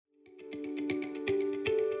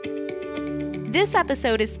This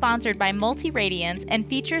episode is sponsored by Multiradiance and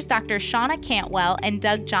features Dr. Shauna Cantwell and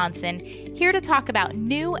Doug Johnson here to talk about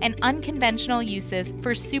new and unconventional uses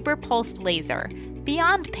for super pulsed laser,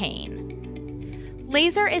 beyond pain.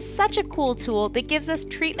 Laser is such a cool tool that gives us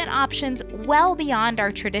treatment options well beyond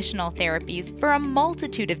our traditional therapies for a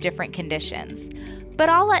multitude of different conditions. But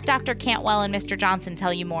I'll let Dr. Cantwell and Mr. Johnson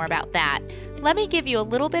tell you more about that. Let me give you a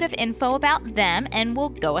little bit of info about them and we'll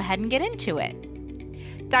go ahead and get into it.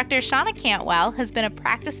 Dr. Shauna Cantwell has been a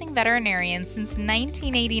practicing veterinarian since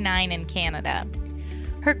 1989 in Canada.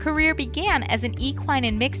 Her career began as an equine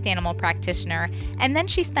and mixed animal practitioner, and then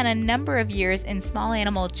she spent a number of years in small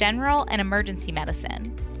animal general and emergency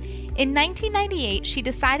medicine. In 1998, she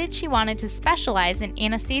decided she wanted to specialize in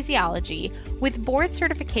anesthesiology with board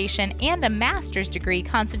certification and a master's degree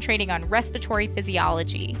concentrating on respiratory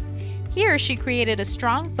physiology. Here, she created a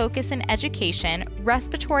strong focus in education,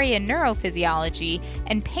 respiratory and neurophysiology,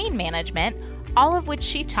 and pain management, all of which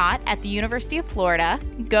she taught at the University of Florida,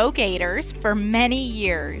 Go Gators, for many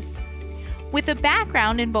years. With a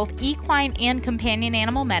background in both equine and companion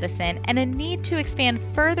animal medicine and a need to expand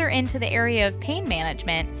further into the area of pain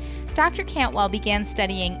management, Dr. Cantwell began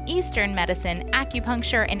studying Eastern medicine,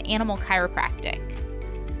 acupuncture, and animal chiropractic.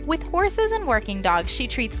 With horses and working dogs, she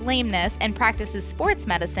treats lameness and practices sports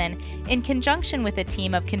medicine in conjunction with a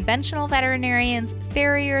team of conventional veterinarians,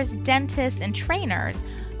 farriers, dentists, and trainers,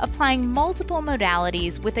 applying multiple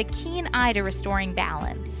modalities with a keen eye to restoring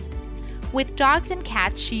balance. With dogs and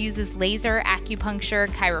cats, she uses laser, acupuncture,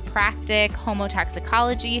 chiropractic,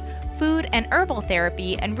 homotoxicology, food and herbal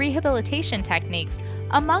therapy, and rehabilitation techniques,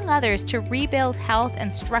 among others, to rebuild health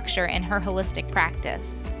and structure in her holistic practice.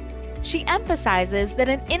 She emphasizes that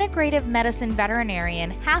an integrative medicine veterinarian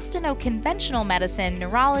has to know conventional medicine,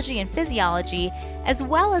 neurology, and physiology, as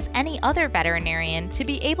well as any other veterinarian, to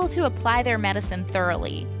be able to apply their medicine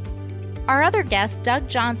thoroughly. Our other guest, Doug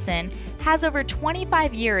Johnson, has over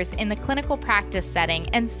 25 years in the clinical practice setting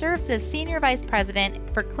and serves as Senior Vice President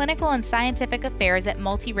for Clinical and Scientific Affairs at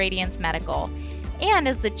Multiradiance Medical, and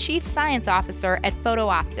as the Chief Science Officer at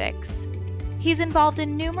PhotoOptics. He's involved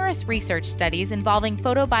in numerous research studies involving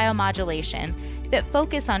photobiomodulation that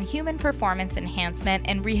focus on human performance enhancement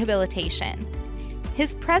and rehabilitation.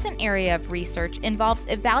 His present area of research involves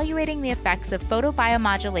evaluating the effects of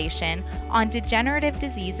photobiomodulation on degenerative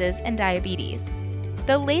diseases and diabetes.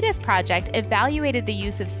 The latest project evaluated the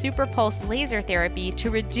use of superpulsed laser therapy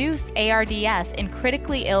to reduce ARDS in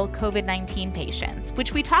critically ill COVID-19 patients,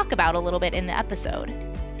 which we talk about a little bit in the episode.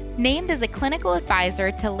 Named as a clinical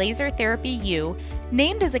advisor to Laser Therapy U,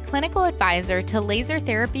 Mr.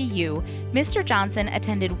 Johnson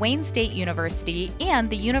attended Wayne State University and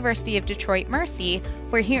the University of Detroit Mercy,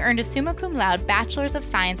 where he earned a summa cum laude Bachelor's of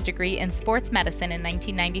Science degree in sports medicine in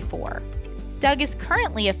 1994. Doug is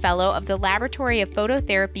currently a fellow of the Laboratory of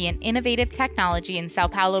Phototherapy and Innovative Technology in Sao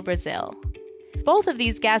Paulo, Brazil. Both of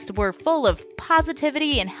these guests were full of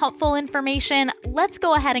positivity and helpful information. Let's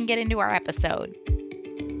go ahead and get into our episode.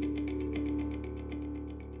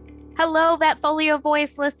 Hello, Vetfolio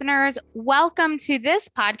Voice listeners. Welcome to this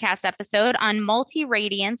podcast episode on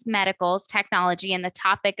Multiradiance Medical's technology and the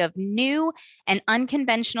topic of new and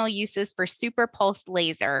unconventional uses for super pulsed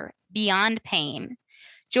laser, beyond pain.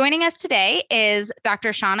 Joining us today is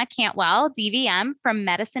Dr. Shauna Cantwell, DVM from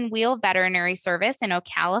Medicine Wheel Veterinary Service in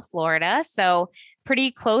Ocala, Florida. So pretty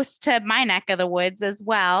close to my neck of the woods as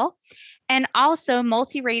well. And also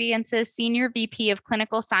Multiradiance's Senior VP of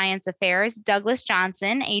Clinical Science Affairs, Douglas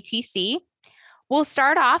Johnson, ATC. We'll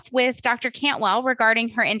start off with Dr. Cantwell regarding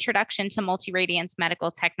her introduction to Multiradiance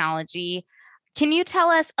medical technology. Can you tell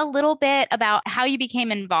us a little bit about how you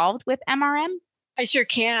became involved with MRM? I sure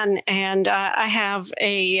can. And I have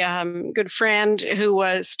a good friend who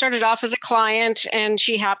started off as a client, and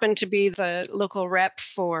she happened to be the local rep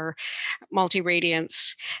for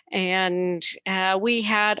Multiradiance. And we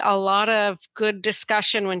had a lot of good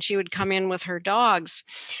discussion when she would come in with her dogs,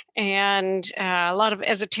 and a lot of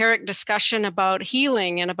esoteric discussion about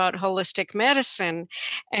healing and about holistic medicine.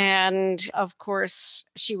 And of course,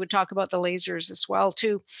 she would talk about the lasers as well,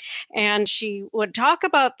 too. And she would talk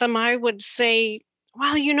about them. I would say,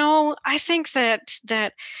 well, I think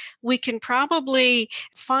that we can probably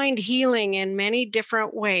find healing in many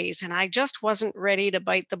different ways. And I just wasn't ready to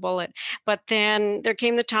bite the bullet. But then there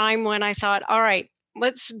came the time when I thought, all right,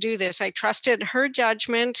 let's do this. I trusted her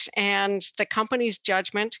judgment and the company's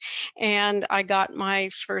judgment, and I got my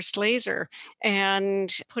first laser and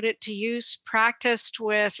put it to use, practiced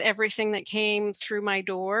with everything that came through my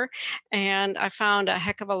door, and I found a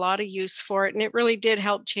heck of a lot of use for it. And it really did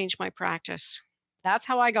help change my practice. That's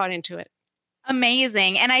how I got into it.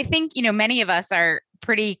 Amazing. And I think, many of us are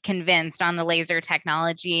pretty convinced on the laser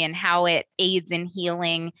technology and how it aids in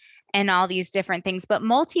healing and all these different things. But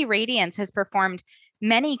Multiradiance has performed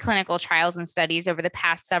many clinical trials and studies over the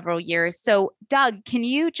past several years. So, Doug, can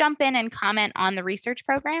you jump in and comment on the research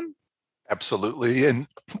program? Absolutely. And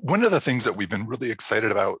one of the things that we've been really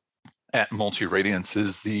excited about at Multiradiance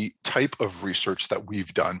is the type of research that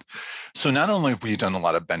we've done. So not only have we done a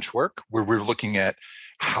lot of bench work where we're looking at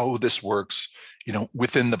how this works,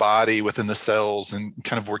 within the body, within the cells, and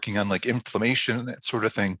kind of working on like inflammation and that sort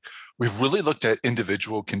of thing, we've really looked at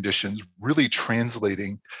individual conditions, really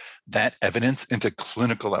translating that evidence into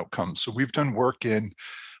clinical outcomes. So we've done work in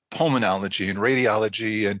pulmonology and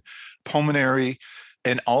radiology and pulmonary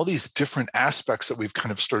and all these different aspects that we've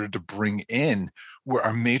kind of started to bring in, where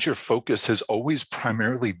our major focus has always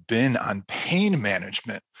primarily been on pain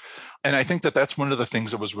management. And I think that that's one of the things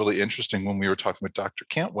that was really interesting when we were talking with Dr.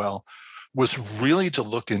 Cantwell, was really to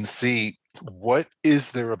look and see what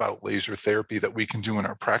is there about laser therapy that we can do in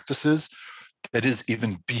our practices that is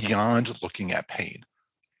even beyond looking at pain.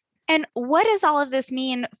 And what does all of this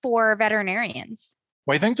mean for veterinarians?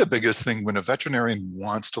 Well, I think the biggest thing when a veterinarian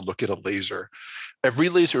wants to look at a laser, every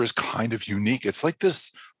laser is kind of unique. It's like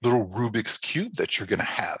this little Rubik's Cube that you're going to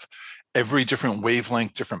have. Every different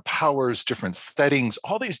wavelength, different powers, different settings,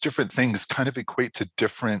 all these different things kind of equate to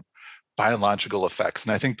different biological effects.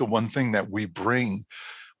 And I think the one thing that we bring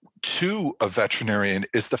to a veterinarian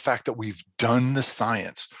is the fact that we've done the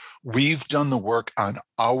science. We've done the work on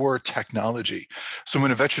our technology. So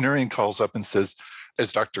when a veterinarian calls up and says,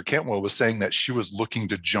 as Dr. Cantwell was saying, that she was looking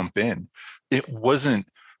to jump in, it wasn't,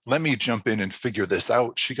 let me jump in and figure this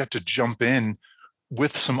out. She got to jump in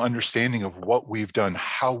with some understanding of what we've done,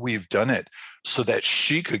 how we've done it, so that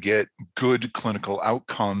she could get good clinical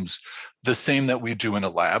outcomes, the same that we do in a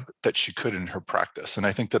lab that she could in her practice. And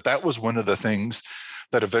I think that that was one of the things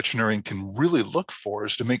that a veterinarian can really look for,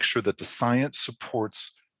 is to make sure that the science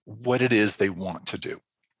supports what it is they want to do.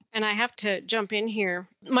 And I have to jump in here.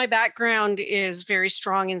 My background is very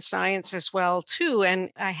strong in science as well, too. And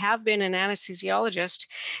I have been an anesthesiologist,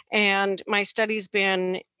 and my study's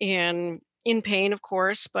been in pain, of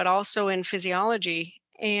course, but also in physiology.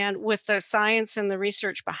 And with the science and the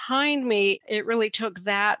research behind me, it really took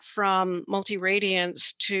that from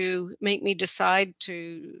Multiradiance to make me decide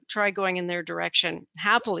to try going in their direction,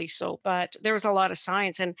 happily so. But there was a lot of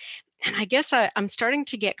science. And I guess I'm starting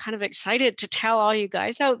to get kind of excited to tell all you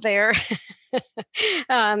guys out there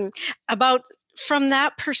about from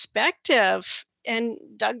that perspective. And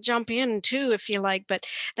Doug, jump in too, if you like. But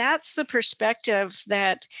that's the perspective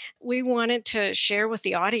that we wanted to share with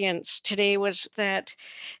the audience today, was that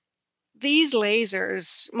these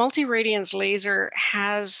lasers, Multiradiance laser,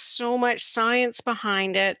 has so much science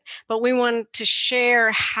behind it, but we wanted to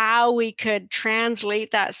share how we could translate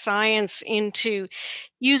that science into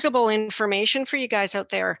usable information for you guys out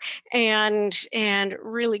there, and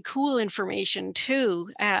really cool information too.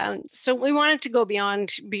 So we wanted to go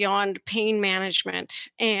beyond pain management,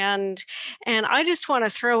 and I just want to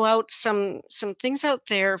throw out some things out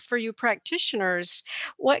there for you practitioners.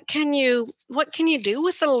 What can you do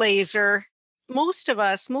with a laser? Most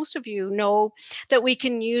of you know that we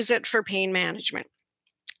can use it for pain management.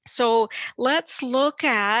 So let's look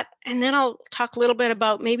at, and then I'll talk a little bit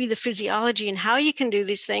about maybe the physiology and how you can do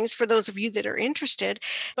these things for those of you that are interested.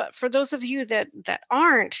 But for those of you that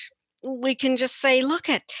aren't, we can just say,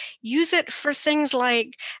 use it for things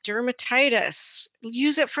like dermatitis,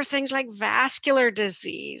 use it for things like vascular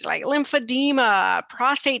disease, like lymphedema,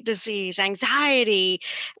 prostate disease, anxiety.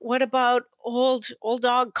 What about old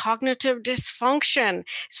dog cognitive dysfunction?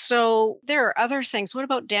 So there are other things. What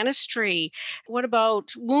about dentistry? What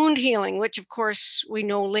about wound healing, which of course we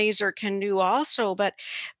know laser can do also. But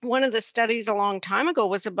one of the studies a long time ago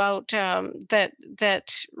was about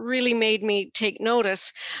that really made me take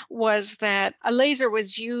notice, was that a laser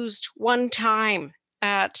was used one time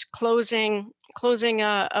at closing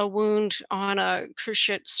a wound on a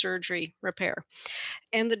cruciate surgery repair.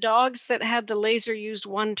 And the dogs that had the laser used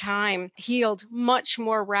one time healed much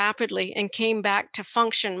more rapidly and came back to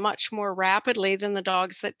function much more rapidly than the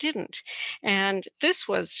dogs that didn't. And this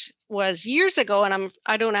was years ago, and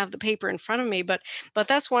I don't have the paper in front of me, but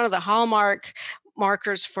that's one of the hallmark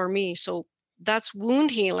markers for me. So that's wound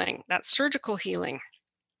healing, that's surgical healing.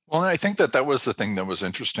 Well, I think that was the thing that was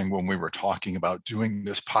interesting when we were talking about doing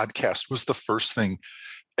this podcast. Was the first thing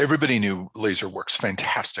everybody knew laser works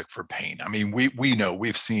fantastic for pain. I mean, we know,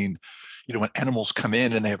 we've seen, when animals come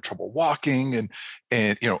in and they have trouble walking and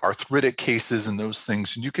arthritic cases and those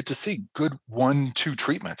things, and you get to see good 1-2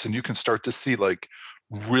 treatments, and you can start to see like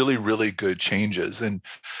really, really good changes. And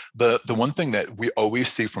the one thing that we always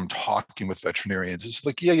see from talking with veterinarians is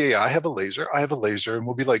like, yeah, I have a laser. And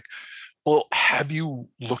we'll be like, well, have you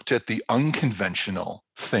looked at the unconventional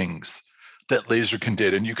things that laser can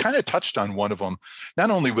do? And you kind of touched on one of them,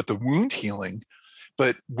 not only with the wound healing,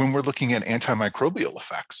 but when we're looking at antimicrobial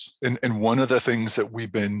effects. And one of the things that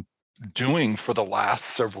we've been doing for the last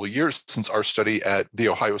several years since our study at The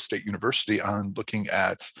Ohio State University on looking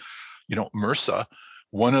at, MRSA,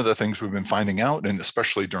 one of the things we've been finding out, and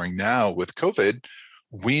especially during now with COVID,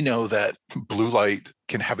 we know that blue light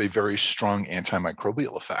can have a very strong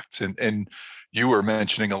antimicrobial effect. And you were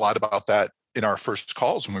mentioning a lot about that in our first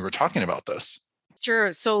calls when we were talking about this.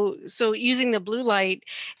 Sure. So using the blue light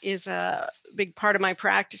is a big part of my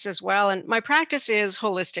practice as well. And my practice is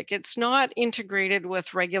holistic. It's not integrated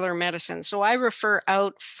with regular medicine. So I refer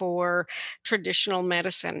out for traditional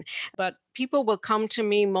medicine, but people will come to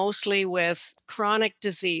me mostly with chronic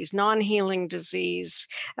disease, non-healing disease,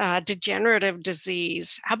 degenerative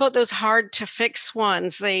disease. How about those hard to fix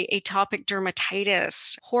ones, the atopic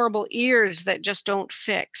dermatitis, horrible ears that just don't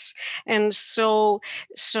fix. And so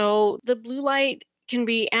the blue light can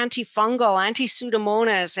be antifungal,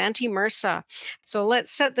 anti-Pseudomonas, anti-MRSA. So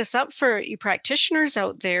let's set this up for you practitioners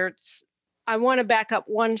out there. I want to back up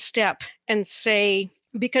one step and say,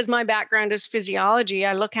 because my background is physiology,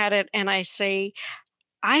 I look at it and I say,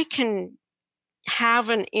 I can have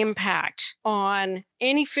an impact on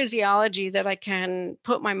any physiology that I can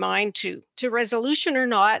put my mind to resolution or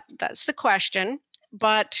not, that's the question,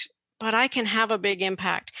 but I can have a big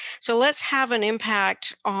impact. So let's have an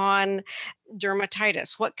impact on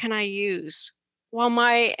dermatitis. What can I use? Well,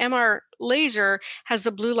 my MR laser has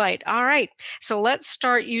the blue light. All right, so let's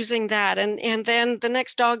start using that. And then the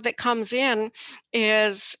next dog that comes in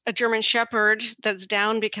is a German Shepherd that's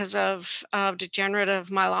down because of degenerative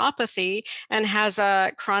myelopathy and has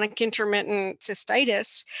a chronic intermittent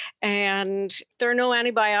cystitis. And there are no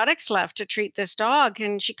antibiotics left to treat this dog.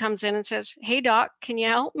 And she comes in and says, "Hey, doc, can you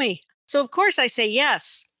help me?" So, of course, I say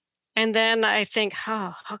yes. And then I think,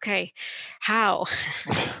 oh, okay, how?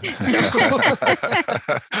 That's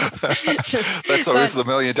always the $1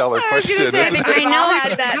 million question. I think we all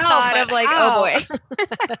had that thought of like, oh boy.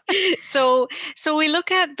 So we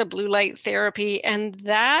look at the blue light therapy, and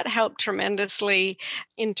that helped tremendously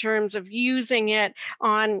in terms of using it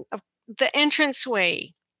on the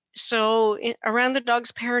entranceway. So around the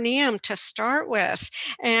dog's perineum to start with,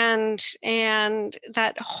 and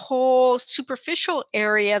that whole superficial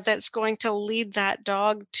area that's going to lead that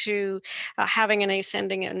dog to having an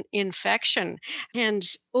ascending infection. And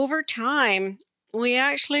over time, we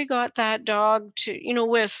actually got that dog to,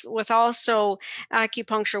 with also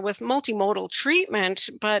acupuncture with multimodal treatment,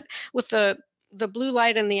 but with the blue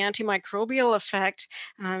light and the antimicrobial effect.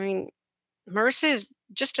 I mean, MRSA is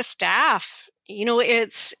just a staph.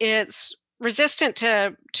 It's resistant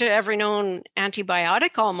to every known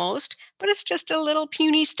antibiotic almost, but it's just a little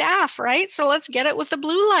puny staph, right? So let's get it with the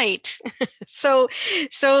blue light. So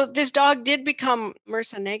this dog did become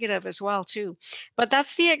MRSA negative as well too. But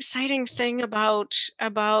that's the exciting thing about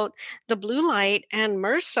the blue light and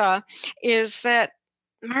MRSA is that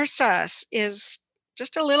MRSA is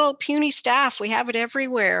just a little puny staph. We have it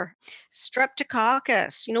everywhere.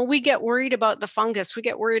 Streptococcus. We get worried about the fungus. We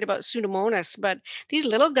get worried about Pseudomonas, but these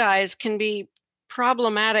little guys can be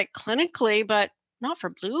problematic clinically, but not for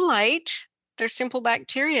blue light. They're simple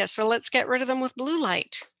bacteria. So let's get rid of them with blue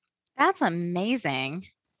light. That's amazing.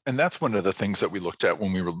 And that's one of the things that we looked at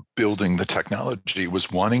when we were building the technology, was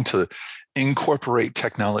wanting to incorporate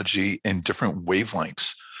technology in different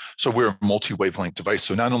wavelengths. So we're a multi-wavelength device.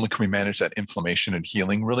 So not only can we manage that inflammation and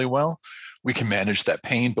healing really well, we can manage that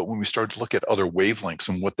pain. But when we started to look at other wavelengths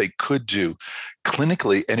and what they could do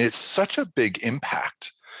clinically, and it's such a big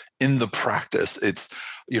impact in the practice. It's,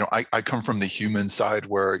 I come from the human side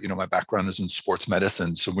where, my background is in sports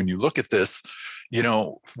medicine. So when you look at this,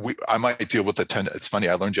 I might deal with the tendon. It's funny,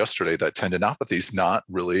 I learned yesterday that tendinopathy is not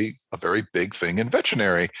really a very big thing in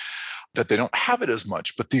veterinary, that they don't have it as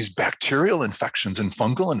much, but these bacterial infections and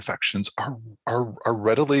fungal infections are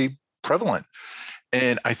readily prevalent.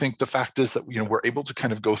 And I think the fact is that, we're able to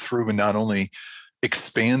kind of go through and not only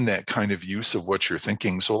expand that kind of use of what you're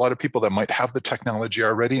thinking. So a lot of people that might have the technology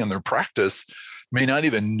already in their practice may not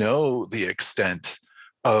even know the extent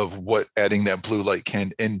of what adding that blue light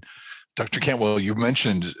can. And Dr. Cantwell, you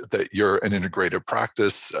mentioned that you're an integrative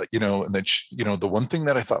practice, and that, the one thing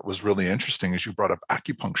that I thought was really interesting is you brought up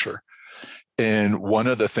acupuncture. And one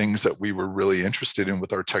of the things that we were really interested in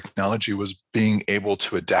with our technology was being able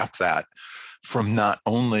to adapt that from not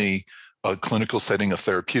only the a clinical setting, a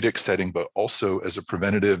therapeutic setting, but also as a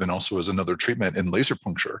preventative and also as another treatment in laser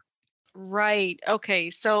puncture. Right. Okay.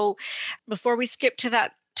 So before we skip to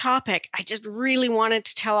that topic, I just really wanted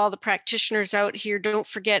to tell all the practitioners out here, don't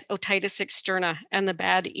forget otitis externa and the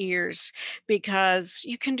bad ears, because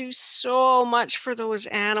you can do so much for those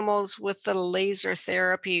animals with the laser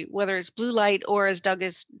therapy, whether it's blue light or, as Doug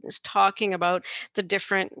is talking about, the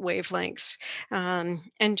different wavelengths, and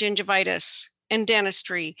gingivitis and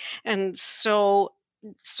dentistry. And so,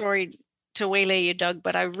 sorry to waylay you, Doug,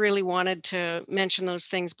 but I really wanted to mention those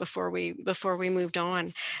things before we moved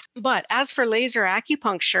on. But as for laser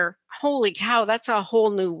acupuncture, holy cow, that's a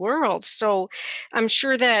whole new world. So I'm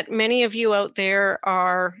sure that many of you out there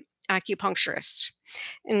are acupuncturists.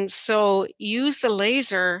 And so use the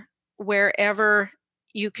laser wherever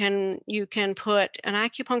you can put an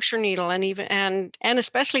acupuncture needle, and even and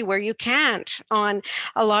especially where you can't, on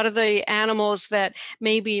a lot of the animals that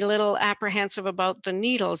may be a little apprehensive about the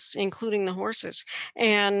needles, including the horses.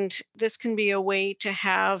 And this can be a way to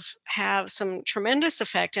have some tremendous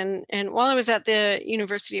effect. And while I was at the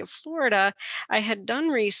University of Florida, I had done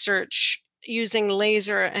research using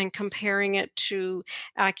laser and comparing it to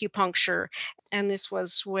acupuncture. And this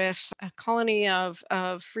was with a colony of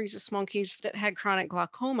rhesus monkeys that had chronic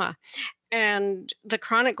glaucoma. And the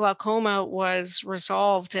chronic glaucoma was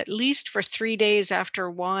resolved at least for 3 days after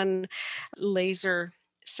one laser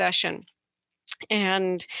session.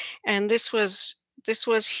 And this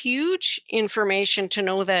was huge information to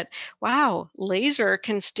know that, wow, laser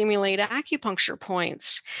can stimulate acupuncture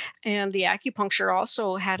points, and the acupuncture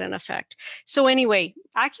also had an effect. So anyway,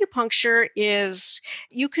 acupuncture is,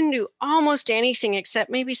 you can do almost anything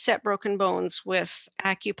except maybe set broken bones with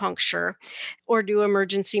acupuncture, or do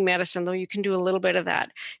emergency medicine, though you can do a little bit of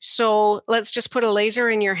that. So let's just put a laser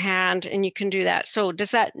in your hand and you can do that. So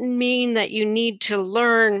does that mean that you need to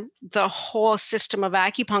learn the whole system of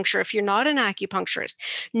acupuncture if you're not an acupuncturist?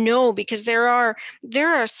 No, because there are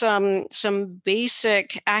some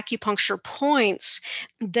basic acupuncture points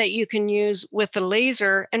that you can use with the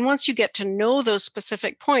laser. And once you get to know those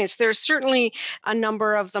specific points, there's certainly a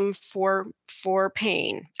number of them for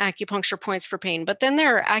pain, acupuncture points for pain. But then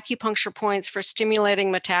there are acupuncture points for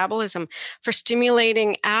stimulating metabolism, for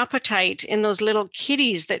stimulating appetite in those little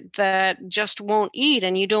kitties that just won't eat,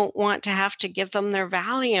 and you don't want to have to give them their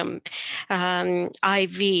Valium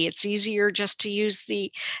IV. It's easier just to use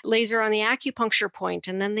the laser on the acupuncture point,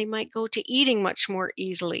 and then they might go to eating much more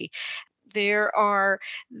easily. There are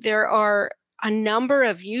a number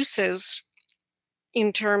of uses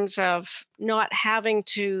in terms of not having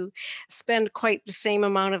to spend quite the same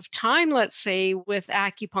amount of time, let's say, with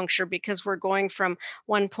acupuncture, because we're going from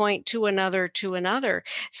one point to another to another.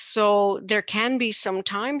 So there can be some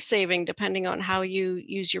time saving depending on how you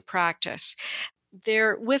use your practice.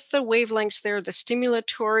 There, with the wavelengths, there are the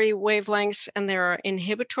stimulatory wavelengths and there are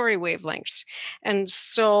inhibitory wavelengths. And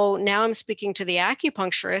so now I'm speaking to the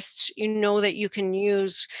acupuncturists. You know that you can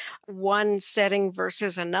use one setting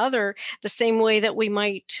versus another, the same way that we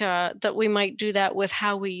might do that with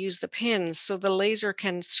how we use the pins. So the laser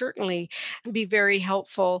can certainly be very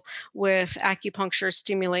helpful with acupuncture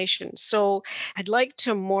stimulation. So I'd like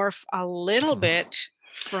to morph a little bit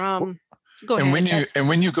from. Go ahead. And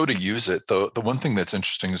when you go to use it, the one thing that's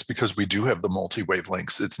interesting is because we do have the multi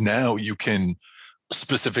wavelengths, it's now you can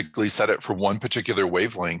specifically set it for one particular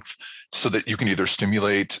wavelength so that you can either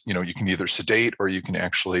stimulate, you can either sedate or you can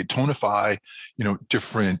actually tonify,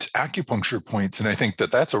 different acupuncture points. And I think that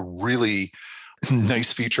that's a really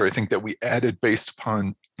nice feature, I think, that we added based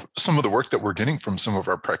upon some of the work that we're getting from some of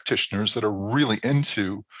our practitioners that are really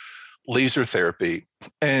into laser therapy.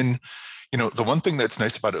 And the one thing that's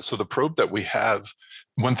nice about it, so the probe that we have,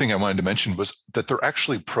 one thing I wanted to mention was that they're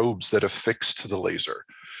actually probes that affix to the laser.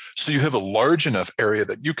 So you have a large enough area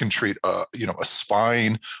that you can treat a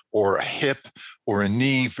spine or a hip or a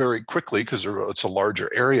knee very quickly because it's a larger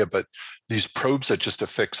area. But these probes that just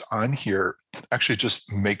affix on here actually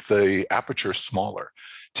just make the aperture smaller,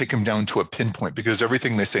 take them down to a pinpoint, because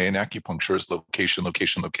everything they say in acupuncture is location,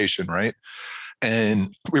 location, location, right?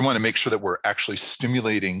 And we want to make sure that we're actually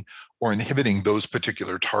stimulating or inhibiting those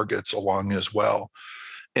particular targets along as well.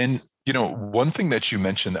 And, one thing that you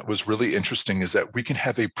mentioned that was really interesting is that we can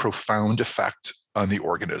have a profound effect on the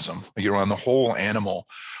organism, on the whole animal.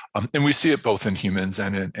 And we see it both in humans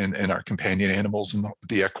and in our companion animals and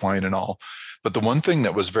the equine and all. But the one thing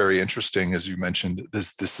that was very interesting, as you mentioned,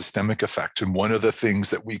 is the systemic effect. And one of the things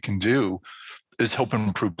that we can do is help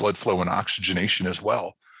improve blood flow and oxygenation as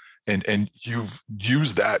well. And you've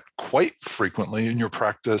used that quite frequently in your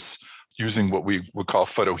practice using what we would call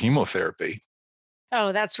phytohemotherapy.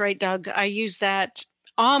 Oh, that's right, Doug. I use that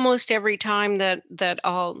almost every time that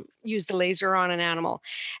I'll use the laser on an animal.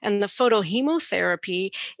 And the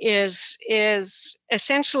photohemotherapy is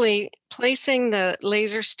essentially placing the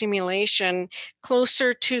laser stimulation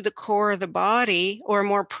closer to the core of the body, or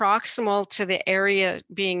more proximal to the area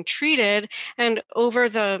being treated, and over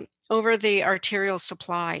the arterial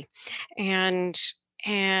supply. And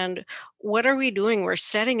what are we doing? We're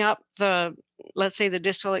setting up the, let's say, the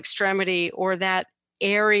distal extremity, or that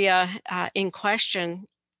area in question.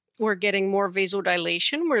 We're getting more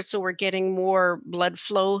vasodilation, so we're getting more blood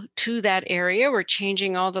flow to that area. We're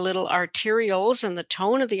changing all the little arterioles and the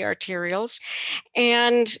tone of the arterioles.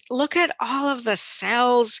 And look at all of the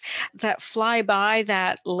cells that fly by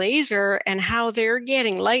that laser and how they're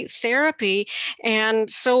getting light therapy. And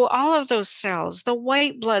so all of those cells, the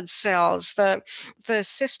white blood cells, the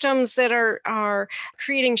systems that are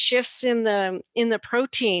creating shifts in the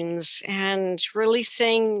proteins and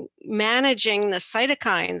managing the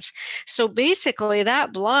cytokines. So basically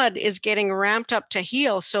that blood is getting ramped up to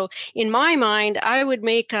heal. So in my mind, I would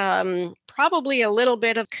make probably a little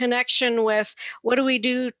bit of connection with what do we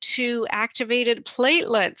do to activated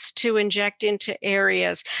platelets to inject into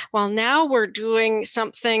areas. Well, now we're doing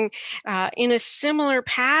something in a similar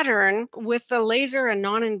pattern with the laser and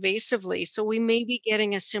non-invasively. So we may be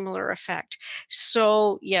getting a similar effect.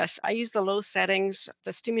 So yes, I use the low settings,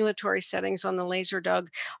 the stimulatory settings on the laser, Doug,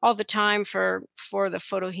 all the time for the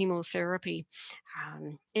photohemotherapy.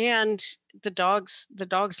 And the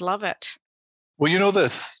dogs love it. Well,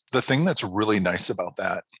 the thing that's really nice about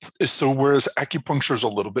that is, so whereas acupuncture is a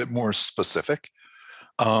little bit more specific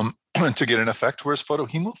to get an effect, whereas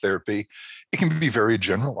photohemotherapy, it can be very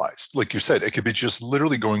generalized. Like you said, it could be just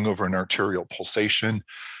literally going over an arterial pulsation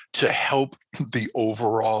to help the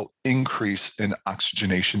overall increase in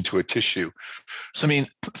oxygenation to a tissue. So, I mean,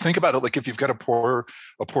 think about it. Like if you've got a poor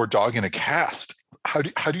dog in a cast, how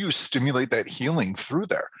do you stimulate that healing through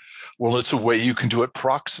there? Well, it's a way you can do it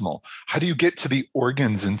proximal. How do you get to the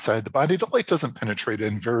organs inside the body? The light doesn't penetrate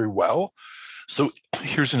in very well. So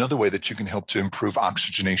here's another way that you can help to improve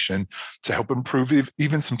oxygenation, to help improve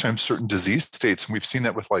even sometimes certain disease states. And we've seen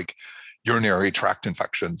that with like urinary tract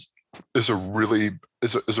infections is a really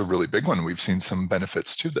big one. We've seen some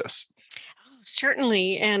benefits to this. Oh,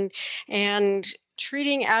 certainly. And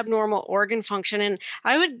treating abnormal organ function. And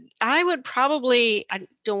I would probably, I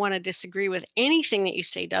don't want to disagree with anything that you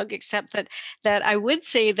say, Doug, except that I would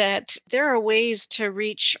say that there are ways to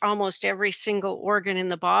reach almost every single organ in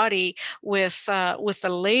the body with the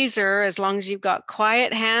laser. As long as you've got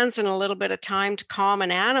quiet hands and a little bit of time to calm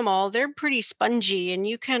an animal, they're pretty spongy, and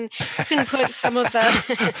you can put some of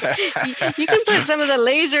the you can put some of the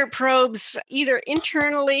laser probes either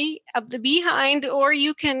internally up the behind, or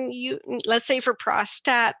you let's say for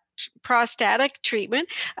prostatic treatment,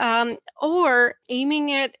 or aiming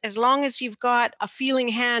it, as long as you've got a feeling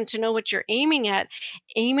hand to know what you're aiming at,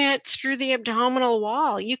 aim it through the abdominal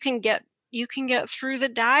wall. You can get through the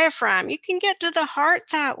diaphragm. You can get to the heart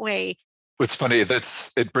that way. It's funny,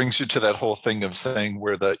 it brings you to that whole thing of saying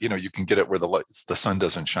where you can get it where the sun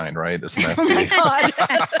doesn't shine, right? Isn't that? Oh my God.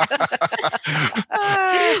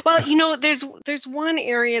 Well, there's one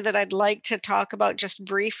area that I'd like to talk about just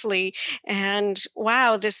briefly. And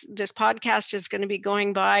wow, this podcast is going to be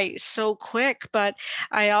going by so quick, but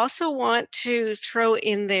I also want to throw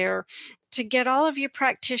in there to get all of your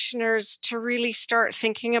practitioners to really start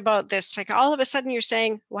thinking about this. Like all of a sudden you're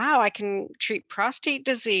saying, wow, I can treat prostate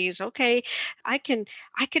disease. Okay, I could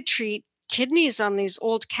treat kidneys on these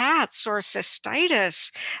old cats, or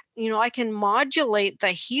cystitis. I can modulate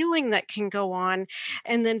the healing that can go on.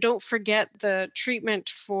 And then don't forget the treatment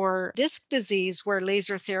for disc disease, where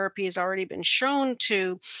laser therapy has already been shown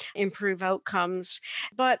to improve outcomes.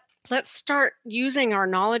 But let's start using our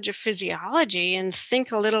knowledge of physiology and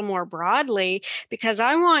think a little more broadly, because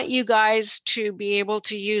I want you guys to be able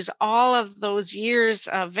to use all of those years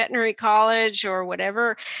of veterinary college or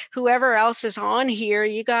whoever else is on here.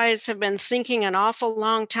 You guys have been thinking an awful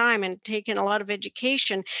long time and taken a lot of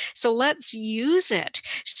education. So let's use it.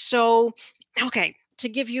 So, okay. To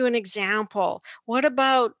give you an example, what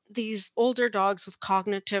about these older dogs with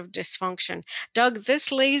cognitive dysfunction? Doug,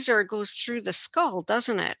 this laser goes through the skull,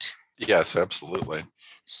 doesn't it? Yes, absolutely.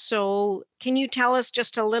 So can you tell us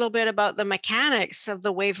just a little bit about the mechanics of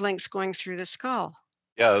the wavelengths going through the skull?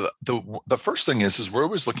 Yeah, the first thing is we're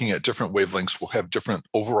always looking at different wavelengths will have different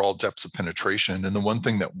overall depths of penetration. And the one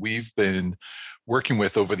thing that we've been working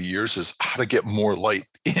with over the years is how to get more light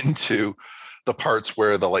into the parts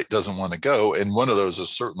where the light doesn't want to go. And one of those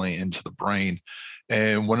is certainly into the brain.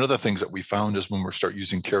 And one of the things that we found is when we start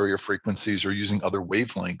using carrier frequencies or using other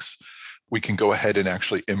wavelengths, we can go ahead and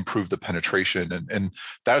actually improve the penetration. And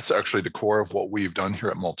that's actually the core of what we've done here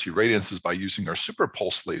at Multi-Radiance, is by using our super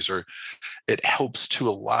pulse laser, it helps to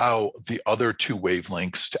allow the other two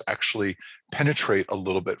wavelengths to actually penetrate a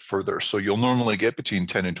little bit further. So you'll normally get between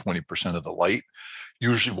 10 and 20% of the light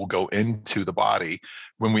usually will go into the body.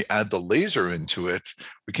 When we add the laser into it,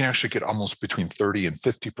 we can actually get almost between 30 and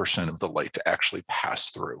 50% of the light to actually pass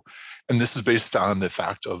through. And this is based on the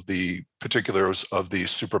fact of the particulars of the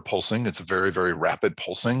super pulsing. It's a very, very rapid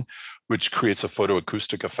pulsing, which creates a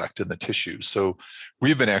photoacoustic effect in the tissue. So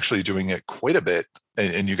we've been actually doing it quite a bit.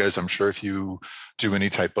 And you guys, I'm sure if you do any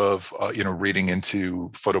type of, reading into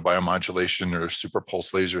photobiomodulation or super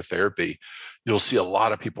pulse laser therapy, you'll see a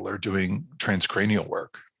lot of people are doing transcranial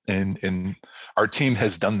work. And our team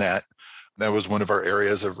has done that. That was one of our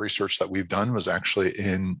areas of research that we've done, was actually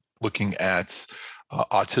in looking at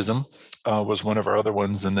autism was one of our other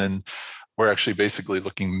ones. And then we're actually basically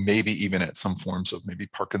looking maybe even at some forms of maybe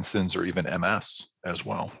Parkinson's or even MS as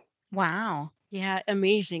well. Wow. Yeah,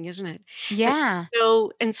 amazing, isn't it? Yeah.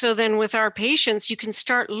 And so then with our patients, you can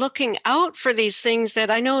start looking out for these things that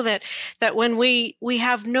I know that when we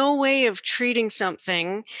have no way of treating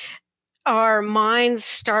something, our minds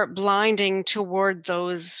start blinding toward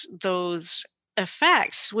those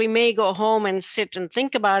effects. We may go home and sit and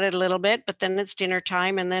think about it a little bit, but then it's dinner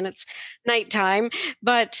time and then it's nighttime.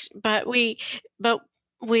 But we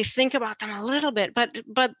think about them a little bit.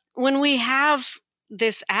 But when we have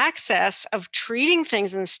this access of treating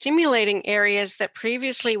things and stimulating areas that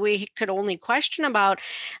previously we could only question about,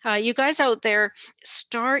 you guys out there,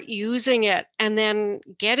 start using it, and then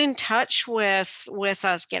get in touch with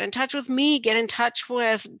us, get in touch with me, get in touch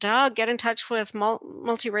with Doug, get in touch with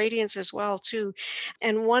Multi-Radiance as well too.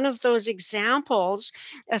 And one of those examples,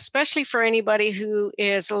 especially for anybody who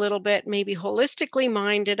is a little bit maybe holistically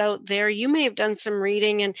minded out there, you may have done some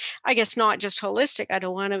reading, and I guess not just holistic. I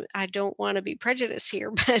don't want to be prejudiced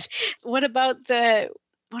here, but what about the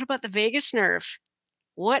vagus nerve?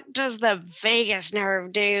 What does the vagus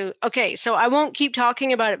nerve do? Okay, so I won't keep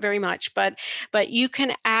talking about it very much, but you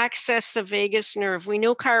can access the vagus nerve. We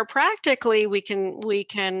know chiropractically we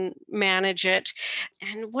can manage it.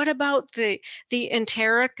 And what about the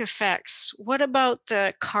enteric effects? What about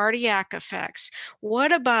the cardiac effects?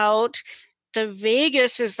 What about the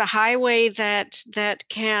vagus is the highway that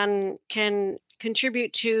can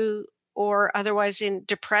contribute to, or otherwise in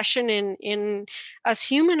depression in us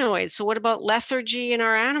humanoids. So what about lethargy in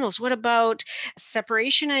our animals? What about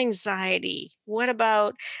separation anxiety? What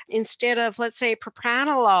about, instead of, let's say,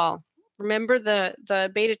 propranolol, remember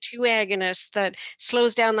the beta 2 agonist that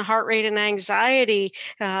slows down the heart rate and anxiety?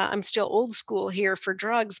 I'm still old school here for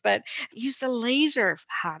drugs, but use the laser.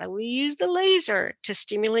 How do we use the laser to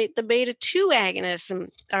stimulate the beta 2 agonism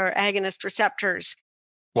or agonist receptors?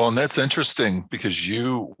 Well, and that's interesting because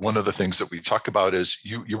one of the things that we talk about is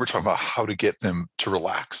you were talking about how to get them to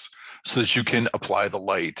relax so that you can apply the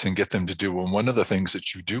light and get them to do. And one of the things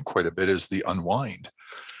that you do quite a bit is the unwind,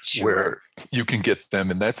 Sure. where you can get them.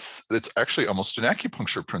 And that's actually almost an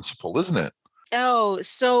acupuncture principle, isn't it? Oh,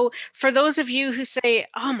 so for those of you who say,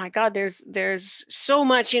 "Oh my God, there's so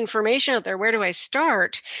much information out there. Where do I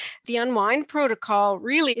start?" The unwind protocol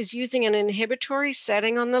really is using an inhibitory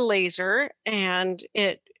setting on the laser, and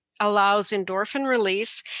it allows endorphin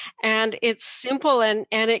release. And it's simple, and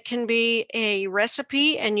it can be a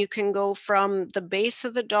recipe, and you can go from the base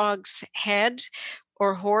of the dog's head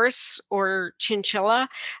or horse or chinchilla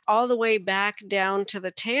all the way back down to the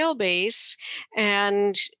tail base,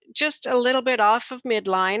 and just a little bit off of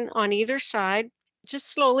midline on either side.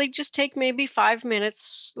 Just slowly, just take maybe 5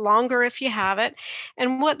 minutes longer if you have it.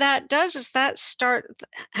 And what that does is that start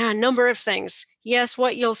a number of things. Yes,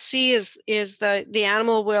 what you'll see is the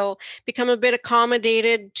animal will become a bit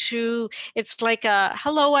accommodated to, it's like a,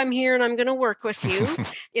 "Hello, I'm here and I'm going to work with you."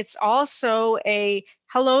 It's also a,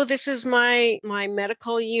 "Hello, this is my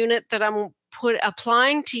medical unit that I'm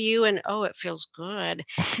applying to you, and oh, it feels good."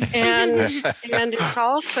 And and it's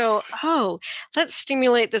also, "Oh, let's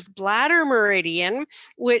stimulate this bladder meridian,"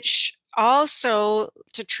 which also,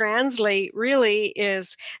 to translate, really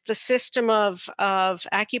is the system of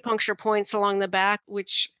acupuncture points along the back,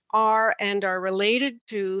 which are related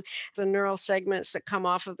to the neural segments that come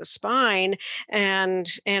off of the spine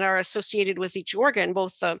and are associated with each organ,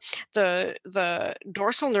 both the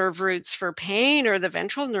dorsal nerve roots for pain, or the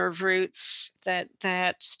ventral nerve roots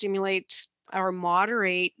that stimulate or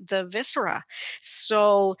moderate the viscera.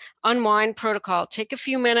 So unwind protocol, take a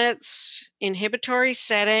few minutes, inhibitory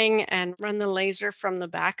setting, and run the laser from the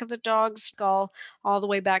back of the dog's skull all the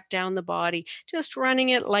way back down the body, just running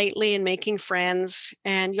it lightly and making friends.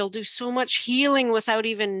 And you'll do so much healing without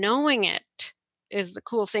even knowing it, is the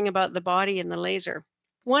cool thing about the body and the laser.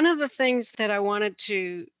 One of the things that I wanted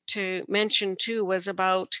to mention too was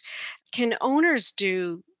about, can owners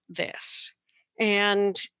do this?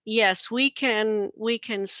 And yes, we can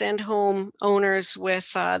send home owners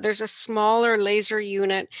with there's a smaller laser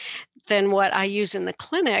unit than what I use in the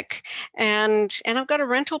clinic, and I've got a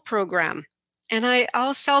rental program. And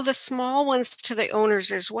I'll sell the small ones to the owners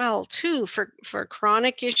as well, too, for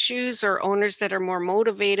chronic issues or owners that are more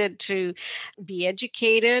motivated to be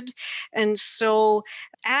educated. And so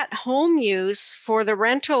at home use for the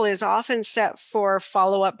rental is often set for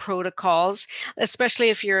follow-up protocols, especially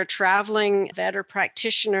if you're a traveling vet or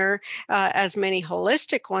practitioner, as many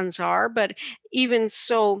holistic ones are. But even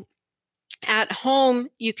so, at home,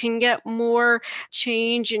 you can get more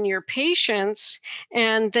change in your patients,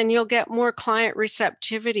 and then you'll get more client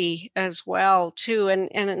receptivity as well, too. And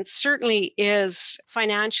it certainly is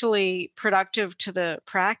financially productive to the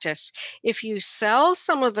practice. If you sell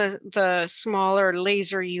some of the smaller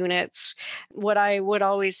laser units, what I would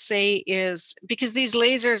always say is, because these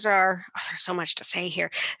lasers are, there's so much to say here,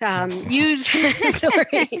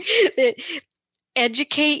 sorry,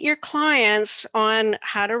 educate your clients on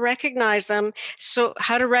how to recognize them. So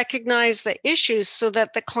how to recognize the issues so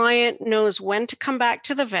that the client knows when to come back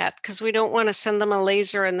to the vet, because we don't want to send them a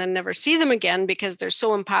laser and then never see them again because they're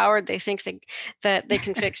so empowered. They think that they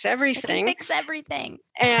can fix everything. They can fix everything.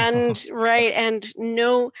 And right. And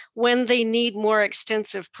know when they need more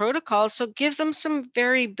extensive protocols. So give them some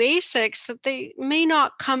very basics that they may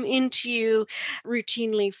not come into you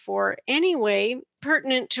routinely for anyway,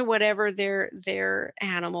 pertinent to whatever their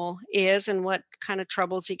animal is and what kind of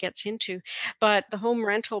troubles he gets into. But the home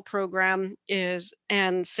rental program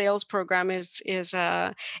and sales program is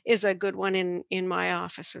a good one in my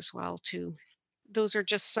office as well too. Those are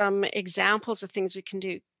just some examples of things we can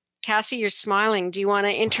do. Cassie, you're smiling. Do you want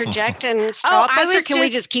to interject and stop us, or can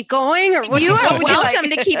we just keep going? Or you are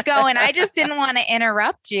welcome to keep going. I just didn't want to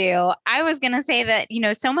interrupt you. I was going to say that,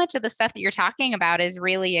 so much of the stuff that you're talking about is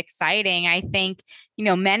really exciting. I think,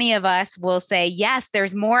 many of us will say, yes,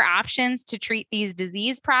 there's more options to treat these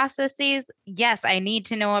disease processes. Yes, I need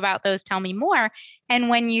to know about those. Tell me more. And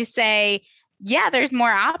when you say, yeah, there's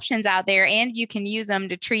more options out there and you can use them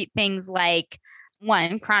to treat things like,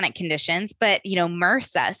 one, chronic conditions, but,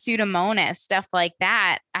 MRSA, Pseudomonas, stuff like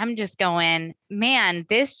that. I'm just going, man,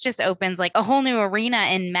 this just opens like a whole new arena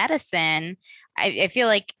in medicine. I feel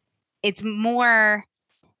like it's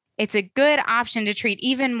a good option to treat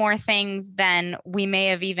even more things than we may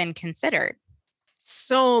have even considered.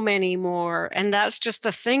 So many more. And that's just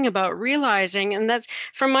the thing about realizing, and that's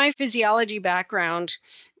from my physiology background,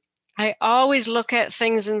 I always look at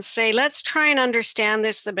things and say, let's try and understand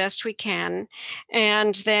this the best we can.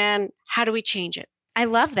 And then how do we change it? I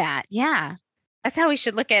love that. Yeah. That's how we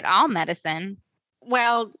should look at all medicine.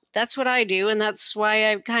 Well, that's what I do. And that's why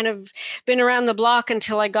I've kind of been around the block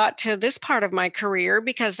until I got to this part of my career,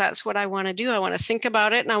 because that's what I want to do. I want to think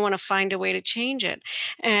about it and I want to find a way to change it.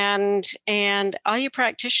 And all you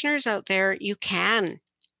practitioners out there, you can.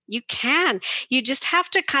 You just have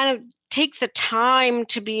to kind of take the time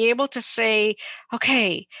to be able to say,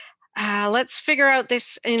 okay, let's figure out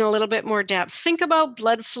this in a little bit more depth. Think about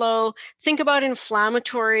blood flow, think about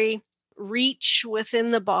inflammatory reach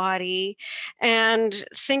within the body, and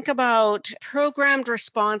think about programmed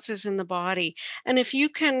responses in the body. And if you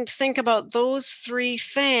can think about those three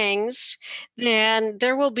things, then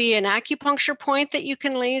there will be an acupuncture point that you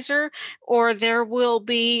can laser, or there will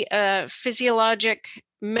be a physiologic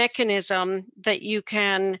mechanism that you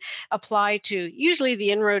can apply to. Usually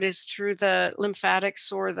the inroad is through the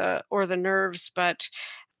lymphatics or the nerves, but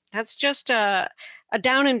that's just a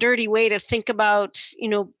down and dirty way to think about,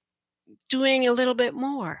 doing a little bit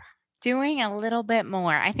more. Doing a little bit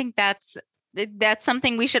more. I think that's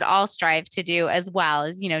something we should all strive to do as well,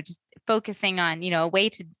 as, just focusing on, a way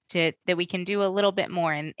to that we can do a little bit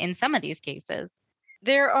more in some of these cases.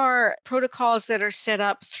 There are protocols that are set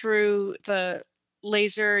up through the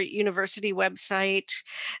Laser University website.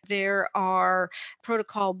 There are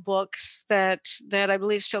protocol books that I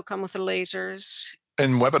believe still come with the lasers.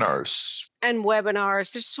 And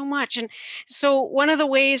webinars. There's so much. And so one of the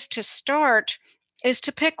ways to start is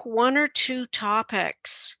to pick one or two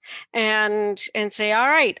topics and say, all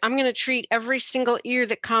right, I'm going to treat every single ear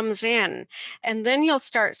that comes in. And then you'll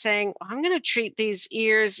start saying, I'm going to treat these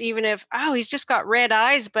ears, even if, oh, he's just got red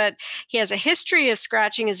eyes, but he has a history of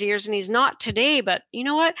scratching his ears and he's not today. But you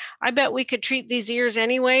know what? I bet we could treat these ears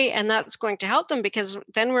anyway. And that's going to help them because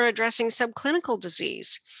then we're addressing subclinical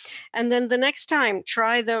disease. And then the next time,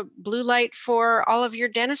 try the blue light for all of your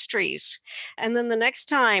dentistries. And then the next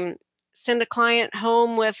time, send a client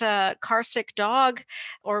home with a car sick dog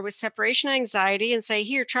or with separation anxiety and say,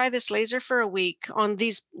 here, try this laser for a week on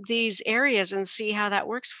these areas and see how that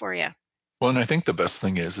works for you. Well, and I think the best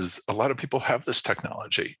thing is a lot of people have this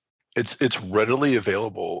technology. It's readily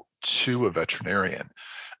available to a veterinarian.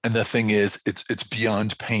 And the thing is, it's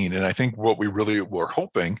beyond pain. And I think what we really were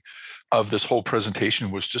hoping of this whole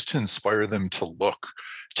presentation was just to inspire them to look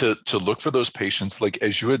for those patients, like,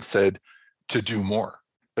 as you had said, to do more.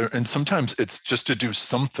 And sometimes it's just to do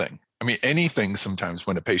something. I mean, anything sometimes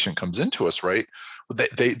when a patient comes into us, right?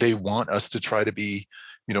 They want us to try to be,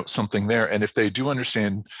 something there. And if they do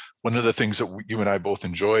understand, one of the things that you and I both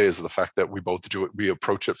enjoy is the fact that we both do it, we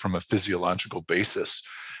approach it from a physiological basis.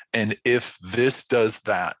 And if this does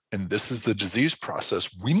that, and this is the disease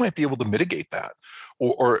process, we might be able to mitigate that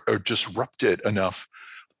or disrupt it enough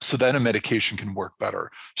so that a medication can work better,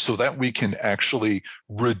 so that we can actually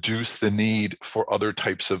reduce the need for other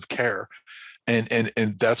types of care. And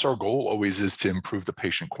that's our goal always, is to improve the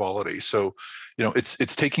patient quality. So,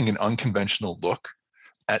 it's taking an unconventional look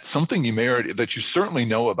at something you may already, that you certainly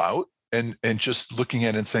know about, and just looking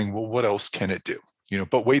at it and saying, well, what else can it do?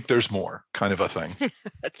 But wait, there's more, kind of a thing.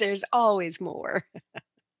 There's always more.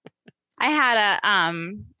 I had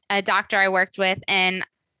a doctor I worked with, and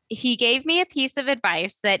he gave me a piece of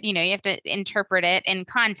advice that, you have to interpret it in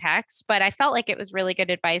context, but I felt like it was really good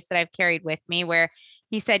advice that I've carried with me, where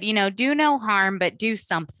he said, do no harm, but do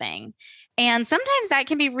something. And sometimes that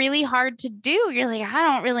can be really hard to do. You're like, I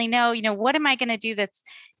don't really know, what am I going to do that's,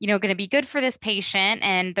 going to be good for this patient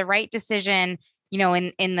and the right decision,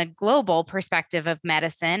 in the global perspective of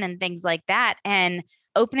medicine and things like that. And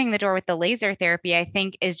opening the door with the laser therapy, I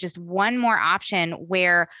think, is just one more option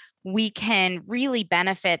where we can really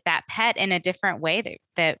benefit that pet in a different way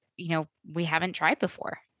that we haven't tried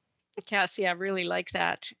before. Cassie, I really like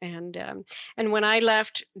that. And when I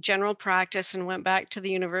left general practice and went back to the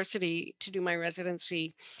university to do my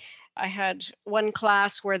residency, I had one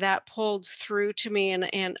class where that pulled through to me,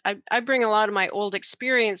 and I bring a lot of my old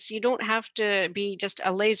experience. You don't have to be just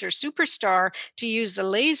a laser superstar to use the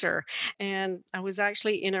laser. And I was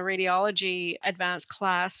actually in a radiology advanced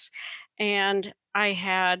class, and I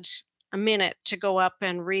had a minute to go up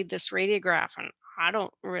and read this radiograph. And I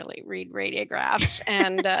don't really read radiographs,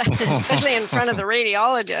 and especially in front of the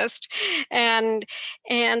radiologist. And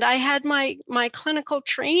I had my clinical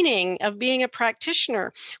training of being a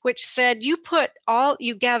practitioner, which said you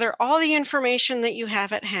gather all the information that you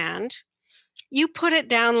have at hand, you put it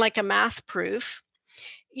down like a math proof,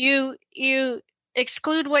 you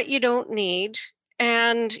exclude what you don't need,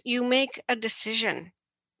 and you make a decision.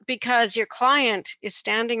 Because your client is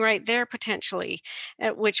standing right there potentially,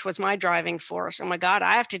 which was my driving force. Oh my God,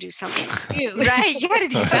 I have to do something too. Right, you got to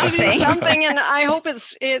do something. And I hope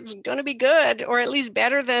it's going to be good, or at least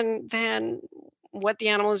better than what the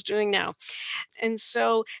animal is doing now. And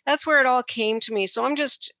so that's where it all came to me. So I'm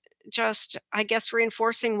just I guess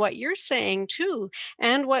reinforcing what you're saying too,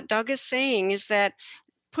 and what Doug is saying, is that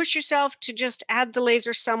push yourself to just add the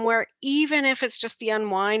laser somewhere, even if it's just the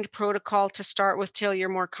unwind protocol to start with till you're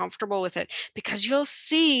more comfortable with it, because you'll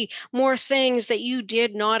see more things that you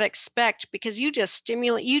did not expect, because you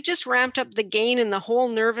just ramped up the gain in the whole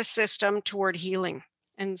nervous system toward healing.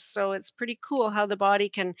 And so it's pretty cool how the body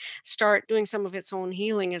can start doing some of its own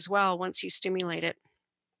healing as well once you stimulate it.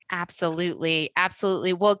 Absolutely.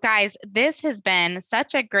 Absolutely. Well, guys, this has been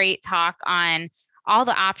such a great talk on all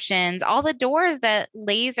the options, all the doors that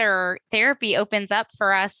laser therapy opens up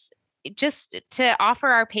for us, just to offer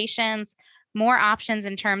our patients more options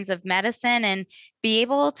in terms of medicine and be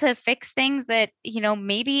able to fix things that,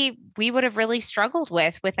 maybe we would have really struggled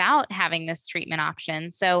with without having this treatment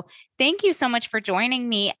option. So thank you so much for joining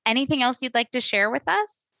me. Anything else you'd like to share with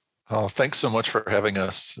us? Oh, thanks so much for having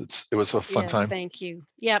us. It was a fun time. Thank you.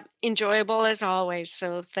 Yeah, enjoyable as always.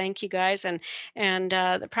 So thank you, guys. And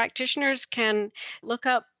the practitioners can look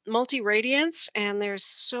up Multiradiance, and there's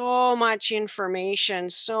so much information,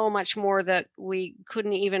 so much more that we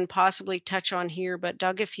couldn't even possibly touch on here. But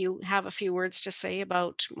Doug, if you have a few words to say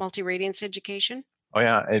about Multiradiance education. Oh,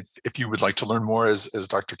 yeah. If you would like to learn more, as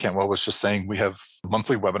Dr. Cantwell was just saying, we have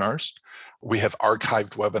monthly webinars. We have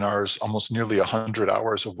archived webinars, almost nearly 100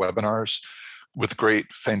 hours of webinars. with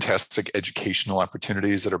great, fantastic educational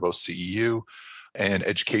opportunities that are both CEU and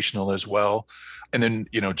educational as well. And then,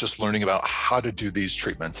 just learning about how to do these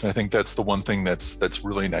treatments. And I think that's the one thing that's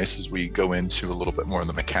really nice as we go into a little bit more of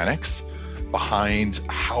the mechanics behind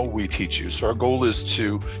how we teach you. So our goal is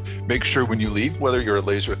to make sure when you leave, whether you're a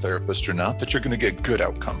laser therapist or not, that you're going to get good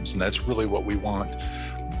outcomes. And that's really what we want,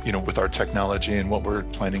 with our technology and what we're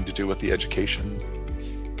planning to do with the education.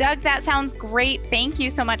 Doug, that sounds great. Thank you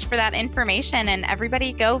so much for that information. And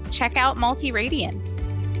everybody go check out Multi-Radiance.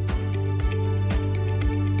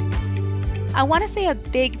 I want to say a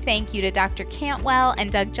big thank you to Dr. Cantwell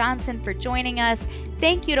and Doug Johnson for joining us.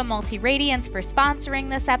 Thank you to Multi-Radiance for sponsoring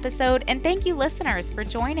this episode, and thank you listeners for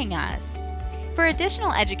joining us. For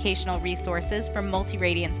additional educational resources from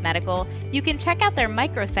Multi-Radiance Medical, you can check out their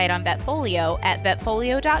microsite on Vetfolio at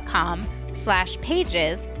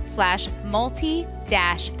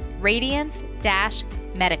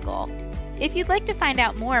vetfolio.com/pages/multi-radiance-medical. If you'd like to find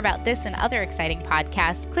out more about this and other exciting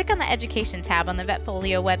podcasts, click on the Education tab on the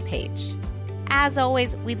Vetfolio webpage. As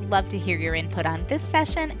always, we'd love to hear your input on this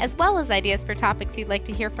session, as well as ideas for topics you'd like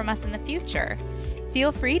to hear from us in the future.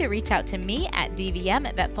 Feel free to reach out to me at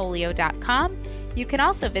dvm@vetfolio.com. You can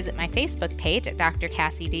also visit my Facebook page at Dr.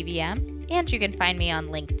 Cassie DVM, and you can find me on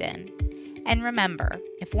LinkedIn. And remember,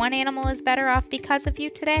 if one animal is better off because of you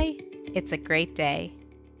today, it's a great day.